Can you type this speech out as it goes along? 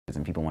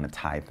and people want to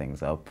tie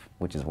things up,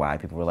 which is why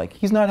people were like,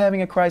 he's not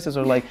having a crisis,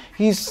 or like,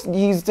 he's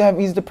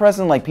depressed,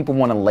 and like people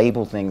want to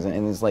label things,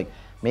 and it's like,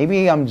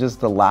 maybe I'm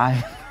just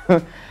alive.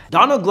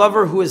 Donald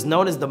Glover, who is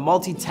known as the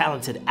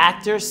multi-talented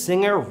actor,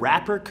 singer,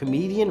 rapper,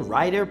 comedian,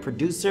 writer,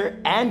 producer,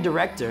 and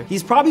director,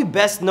 he's probably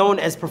best known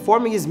as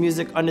performing his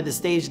music under the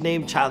stage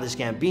name Childish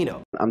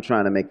Gambino. I'm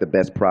trying to make the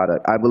best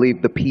product. I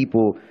believe the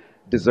people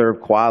deserve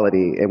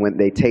quality, and when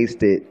they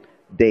taste it,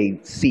 they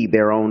see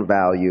their own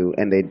value,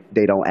 and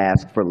they don't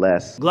ask for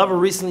less. Glover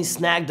recently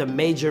snagged a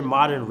major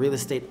modern real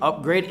estate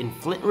upgrade in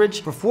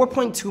Flintridge for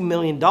 $4.2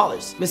 million.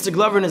 Mr.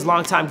 Glover and his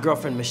longtime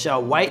girlfriend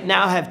Michelle White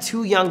now have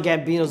 2 young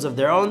Gambinos of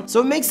their own,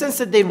 so it makes sense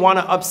that they'd want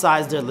to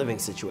upsize their living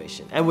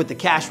situation. And with the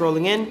cash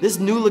rolling in, this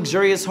new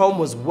luxurious home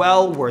was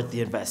well worth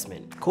the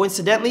investment.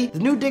 Coincidentally, the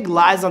new dig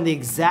lies on the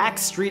exact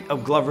street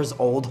of Glover's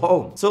old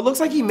home, so it looks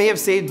like he may have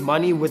saved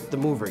money with the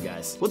mover,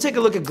 guys. We'll take a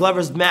look at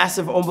Glover's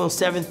massive, almost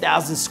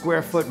 7,000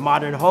 square foot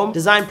modern home,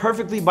 designed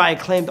perfectly by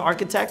acclaimed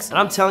architects, and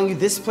I'm telling you,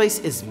 this place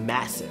is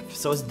massive,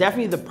 so it's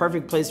definitely the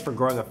perfect place for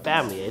growing a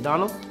family, eh,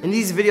 Donald? In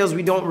these videos,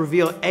 we don't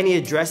reveal any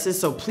addresses,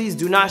 so please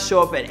do not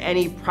show up at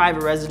any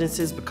private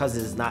residences because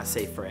it is not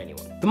safe for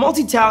anyone. The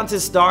multi-talented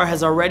star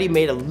has already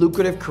made a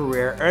lucrative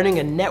career, earning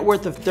a net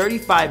worth of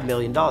 $35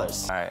 million. All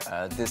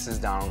right, this is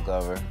Donald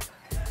Glover,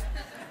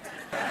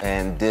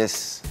 and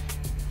this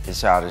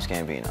is Childish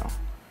Gambino.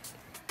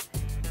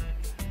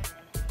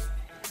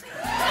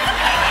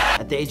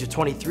 At the age of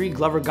 23,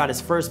 Glover got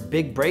his first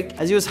big break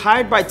as he was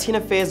hired by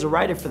Tina Fey as a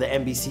writer for the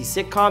NBC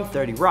sitcom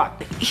 30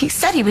 Rock. He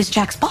said he was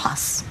Jack's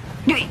boss.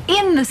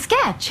 In the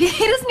sketch, he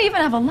doesn't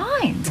even have a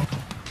line.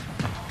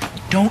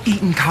 Don't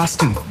eat in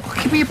costume.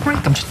 Give me a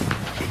break, I'm just...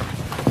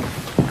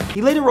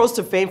 He later rose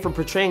to fame for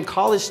portraying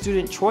college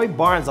student Troy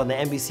Barnes on the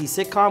NBC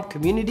sitcom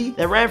Community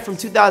that ran from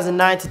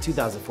 2009 to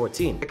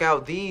 2014. Check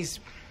out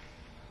these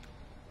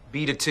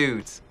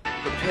beatitudes.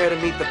 Prepare to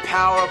meet the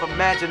power of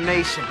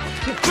imagination.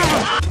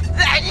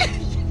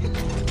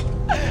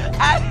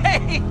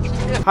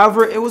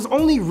 However, it was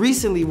only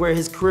recently where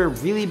his career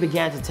really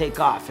began to take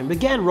off and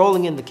began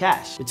rolling in the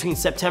cash. Between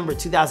September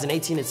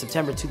 2018 and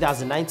September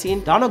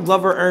 2019, Donald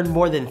Glover earned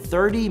more than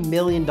 $30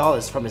 million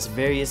from his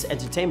various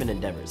entertainment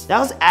endeavors. That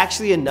was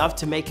actually enough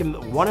to make him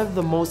one of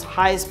the most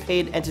highest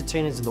paid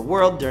entertainers in the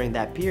world during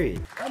that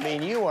period. I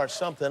mean, you are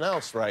something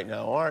else right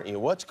now, aren't you?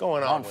 What's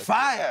going on? On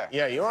fire!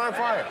 Yeah, you're on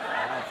fire.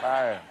 I'm on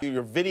fire.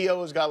 Your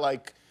video's got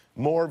like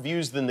more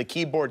views than the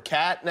keyboard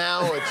cat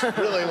now. It's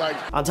really like...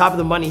 On top of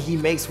the money he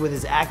makes with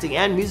his acting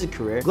and music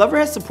career, Glover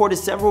has supported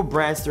several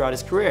brands throughout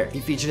his career. He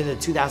featured in the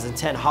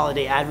 2010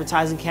 holiday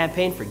advertising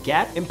campaign for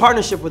Gap. In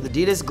partnership with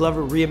Adidas,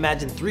 Glover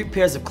reimagined 3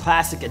 pairs of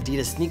classic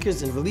Adidas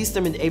sneakers and released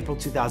them in April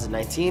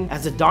 2019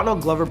 as the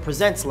Donald Glover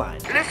Presents line.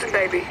 Listen,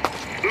 baby,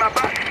 my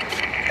body.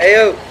 Hey,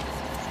 yo.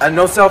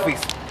 No selfies.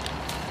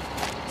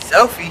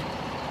 Selfie?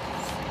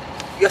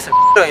 You got some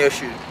on your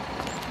shoe.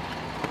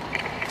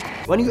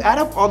 When you add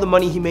up all the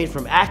money he made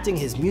from acting,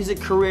 his music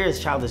career as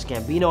Childish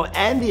Gambino,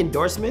 and the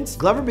endorsements,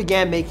 Glover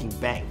began making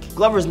bank.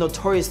 Glover is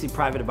notoriously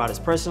private about his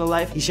personal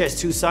life. He shares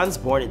 2 sons,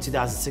 born in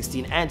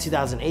 2016 and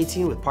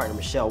 2018, with partner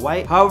Michelle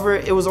White. However,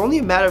 it was only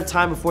a matter of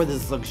time before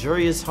this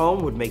luxurious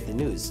home would make the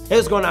news. Hey,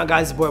 what's going on,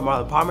 guys? It's your boy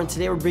Marlon Palmer, and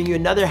today we're bringing you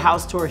another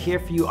house tour here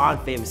for you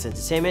on Famous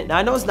Entertainment. Now,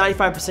 I know it's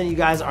 95% of you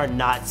guys are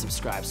not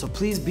subscribed, so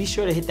please be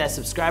sure to hit that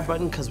subscribe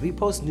button because we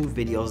post new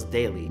videos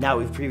daily. Now,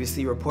 we've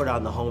previously reported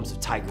on the homes of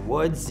Tiger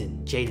Woods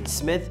and Jaden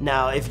Smith.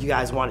 Now, if you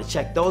guys want to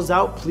check those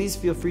out, please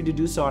feel free to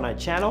do so on our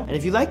channel. And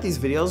if you like these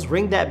videos,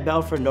 ring that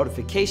bell for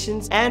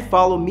notifications and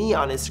follow me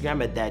on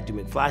Instagram at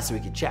ThatDudeMcFly so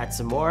we can chat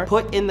some more.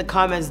 Put in the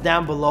comments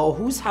down below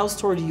whose house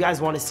tour do you guys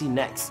want to see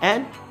next.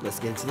 And let's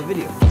get into the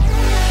video.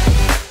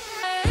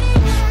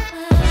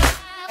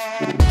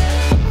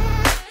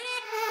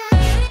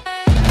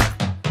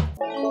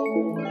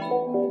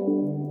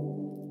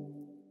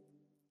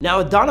 Now,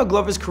 with Donald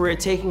Glover's career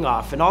taking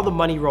off and all the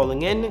money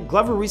rolling in,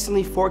 Glover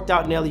recently forked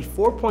out nearly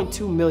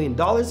 $4.2 million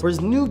for his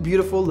new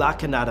beautiful La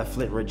Cañada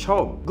Flintridge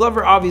home.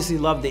 Glover obviously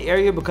loved the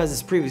area because,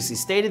 as previously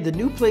stated, the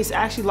new place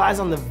actually lies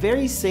on the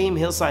very same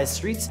hillside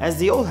streets as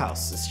the old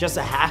house. It's just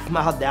a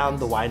half-mile down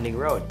the winding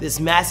road. This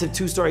massive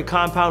 2-story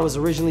compound was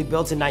originally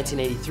built in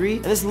 1983,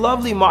 and this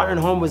lovely modern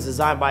home was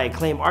designed by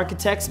acclaimed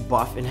architects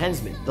Buff and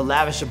Hensman. The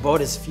lavish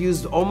abode is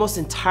fused almost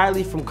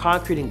entirely from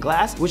concrete and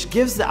glass, which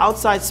gives the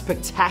outside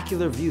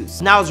spectacular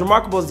views. Now, as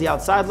remarkable as the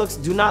outside looks,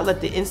 do not let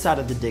the inside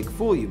of the dig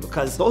fool you,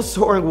 because those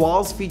soaring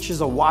walls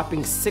features a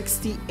whopping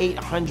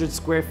 6,800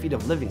 square feet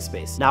of living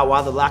space. Now,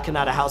 while the La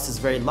Cañada house is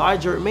very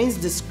large, it remains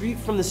discreet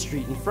from the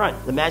street in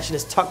front. The mansion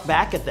is tucked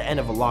back at the end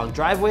of a long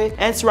driveway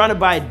and surrounded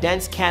by a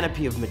dense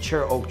canopy of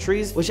mature oak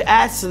trees, which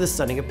adds to the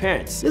stunning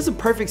appearance. This is a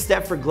perfect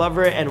step for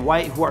Glover and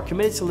White, who are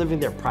committed to living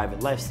their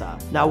private lifestyle.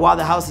 Now, while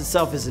the house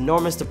itself is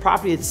enormous, the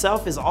property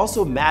itself is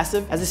also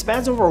massive, as it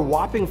spans over a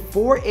whopping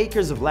 4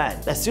 acres of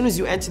land. As soon as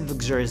you enter the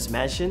luxurious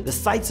mansion, possession, the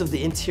sights of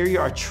the interior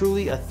are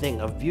truly a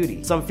thing of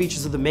beauty. Some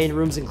features of the main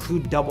rooms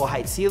include double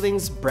height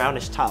ceilings,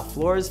 brownish tile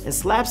floors, and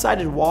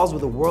slab-sided walls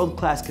with a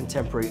world-class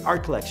contemporary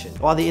art collection.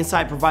 While the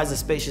inside provides a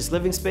spacious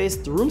living space,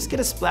 the rooms get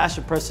a splash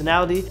of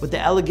personality with the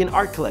elegant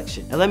art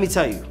collection. And let me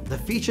tell you, the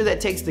feature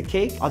that takes the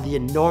cake are the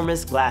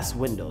enormous glass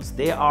windows.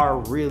 They are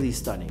really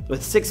stunning.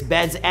 With 6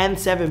 beds and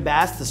 7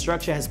 baths, the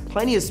structure has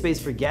plenty of space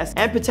for guests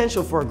and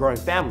potential for a growing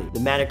family. The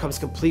manor comes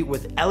complete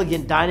with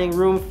elegant dining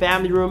room,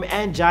 family room,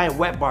 and giant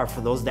wet bar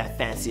for those that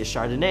fancy a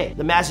Chardonnay.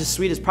 The master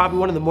suite is probably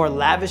one of the more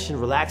lavish and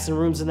relaxing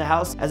rooms in the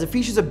house, as it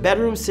features a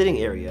bedroom sitting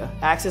area,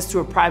 access to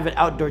a private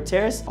outdoor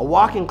terrace, a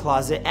walk-in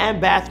closet, and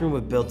bathroom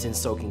with built-in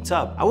soaking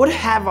tub. I would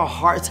have a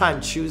hard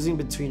time choosing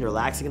between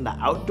relaxing in the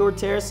outdoor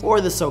terrace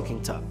or the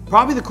soaking tub.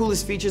 Probably the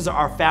coolest features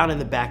are found in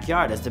the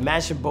backyard, as the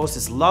mansion boasts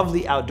this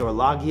lovely outdoor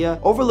loggia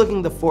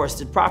overlooking the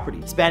forested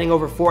property. Spanning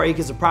over 4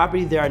 acres of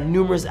property, there are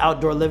numerous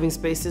outdoor living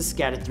spaces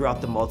scattered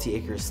throughout the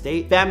multi-acre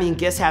estate. Family and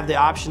guests have the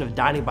option of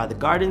dining by the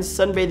gardens,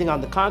 sunbathing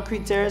on the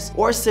concrete terrace,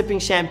 or sipping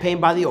champagne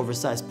by the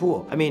oversized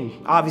pool. I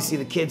mean, obviously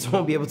the kids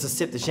won't be able to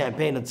sip the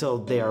champagne until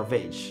they are of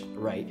age,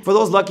 right? For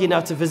those lucky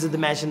enough to visit the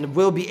mansion,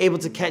 will be able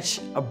to catch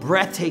a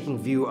breathtaking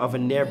view of a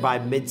nearby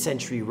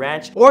mid-century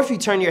ranch, or if you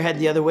turn your head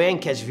the other way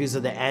and catch views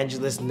of the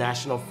Angeles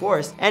National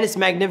Forest and its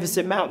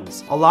magnificent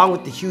mountains. Along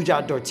with the huge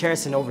outdoor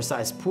terrace and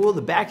oversized pool,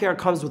 the backyard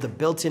comes with a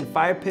built-in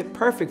fire pit,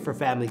 perfect for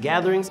family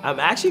gatherings. I'm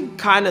actually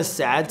kind of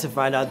sad to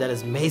find out that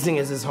as amazing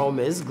as his home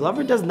is,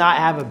 Glover does not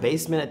have a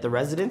basement at the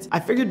residence. I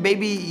figured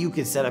maybe you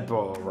could set up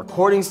a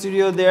recording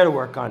studio there to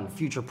work on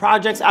future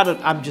projects.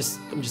 I'm just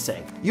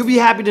saying. You'll be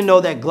happy to know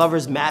that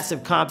Glover's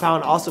massive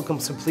compound also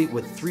comes complete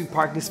with 3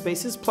 parking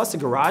spaces plus a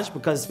garage,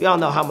 because we all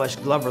know how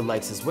much Glover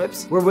likes his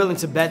whips. We're willing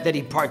to bet that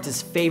he parked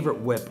his favorite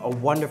whip, a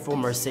wonderful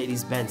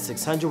Mercedes-Benz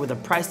 600 with a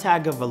price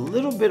tag of a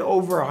little bit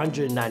over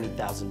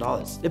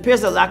 $190,000. It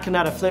appears that La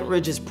Cañada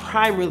Flintridge is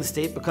prime real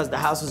estate because the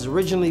house was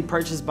originally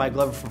purchased by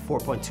Glover for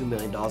 $4.2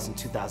 million in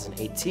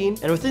 2018,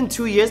 and within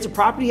 2 years the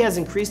property has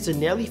increased to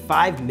nearly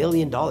 $5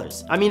 million.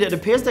 I mean, it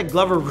appears that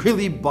Glover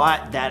really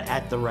bought that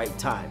at the right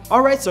time.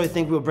 Alright, so I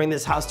think we'll bring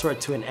this house tour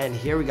to an end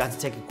here. We got to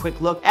take a quick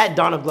look at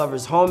Donald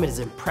Glover's home, his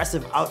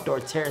impressive outdoor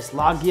terrace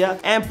loggia,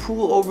 and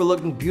pool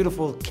overlooking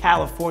beautiful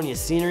California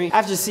scenery.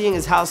 After seeing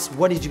his house,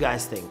 what did you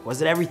guys think?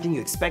 Was it everything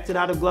you expected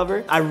out of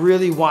Glover? I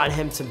really want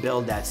him to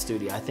build that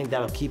studio. I think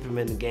that'll keep him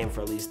in the game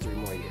for at least 3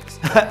 more years.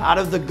 Out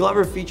of the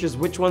Glover features,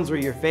 which ones were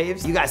your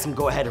faves? You guys can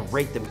go ahead and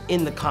rate them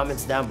in the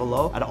comments down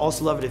below. I'd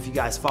also love it if you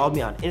guys followed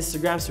me on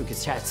Instagram so we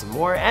could chat some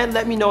more, and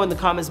let me know in the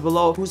comments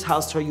below whose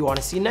house tour you want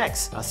to see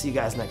next. I'll see you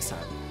guys next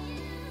time.